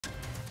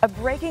A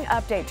breaking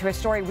update to a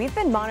story we've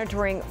been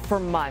monitoring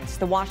for months.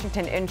 The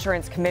Washington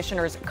Insurance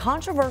Commissioner's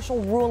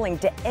controversial ruling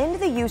to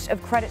end the use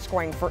of credit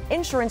scoring for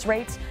insurance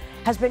rates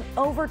has been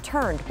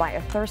overturned by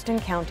a Thurston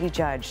County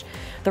judge.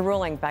 The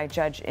ruling by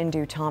Judge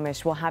Indu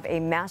Thomas will have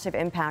a massive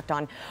impact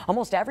on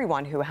almost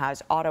everyone who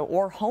has auto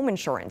or home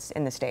insurance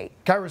in the state.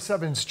 KIRO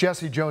 7's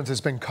Jesse Jones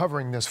has been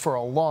covering this for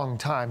a long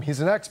time.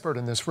 He's an expert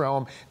in this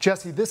realm.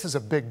 Jesse, this is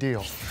a big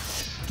deal.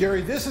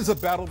 Gary, this is a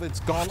battle that's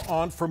gone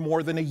on for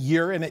more than a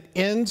year, and it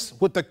ends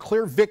with a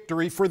clear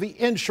victory for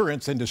the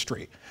insurance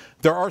industry.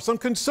 There are some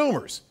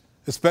consumers,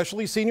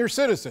 especially senior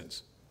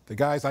citizens, the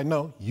guys I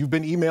know you've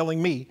been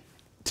emailing me,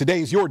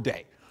 today's your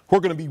day, who are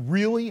going to be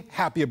really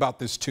happy about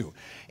this too.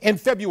 In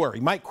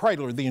February, Mike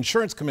Kreidler, the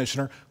insurance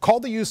commissioner,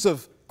 called the use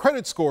of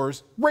credit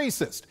scores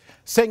racist,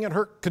 saying it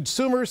hurt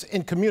consumers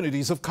in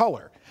communities of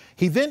color.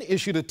 He then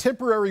issued a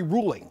temporary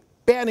ruling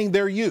banning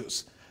their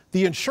use.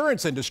 The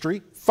insurance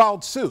industry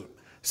filed suit,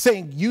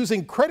 saying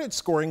using credit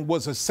scoring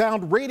was a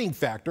sound rating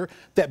factor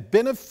that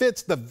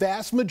benefits the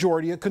vast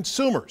majority of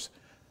consumers.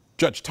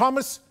 Judge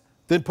Thomas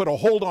then put a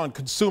hold on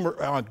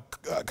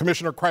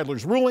Commissioner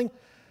Kreidler's ruling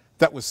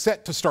that was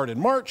set to start in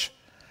March,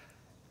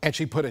 and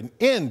she put an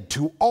end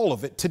to all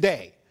of it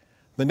today.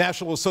 The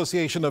National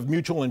Association of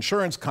Mutual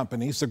Insurance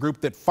Companies, the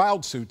group that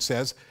filed suit,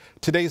 says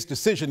today's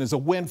decision is a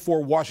win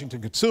for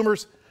Washington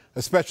consumers,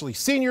 especially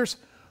seniors,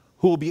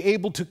 who will be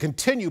able to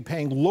continue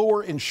paying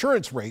lower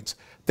insurance rates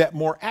that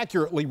more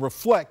accurately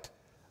reflect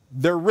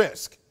their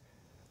risk.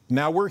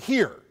 Now we're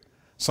here.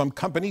 Some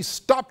companies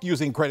stopped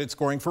using credit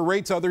scoring for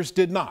rates, others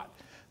did not.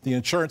 The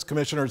insurance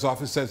commissioner's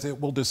office says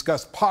it will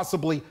discuss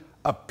possibly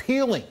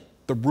appealing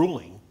the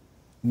ruling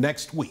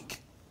next week.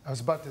 I was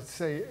about to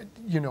say,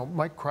 you know,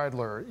 Mike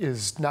Kreidler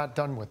is not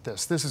done with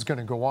this. This is going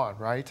to go on,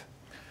 right?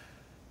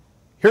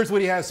 Here's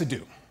what he has to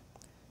do.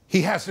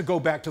 He has to go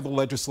back to the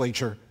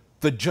legislature.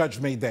 The judge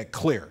made that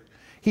clear.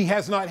 He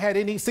has not had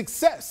any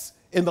success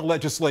in the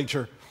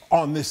legislature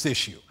on this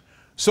issue.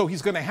 So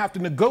he's going to have to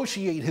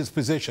negotiate his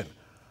position.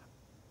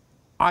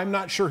 I'm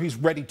not sure he's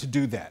ready to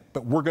do that,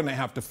 but we're going to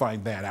have to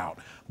find that out.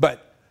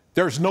 But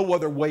there's no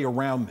other way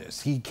around this.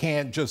 He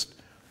can't just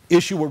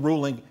issue a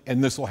ruling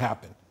and this will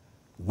happen.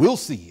 We'll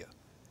see you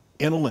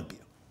in Olympia.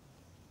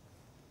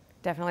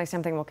 Definitely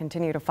something we'll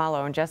continue to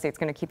follow. And Jesse, it's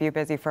going to keep you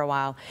busy for a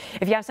while.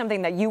 If you have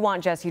something that you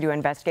want Jesse to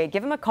investigate,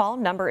 give him a call.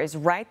 Number is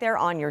right there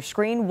on your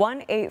screen,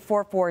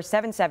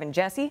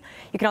 1-844-77-JESSE.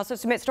 You can also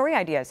submit story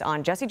ideas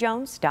on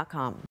jessejones.com.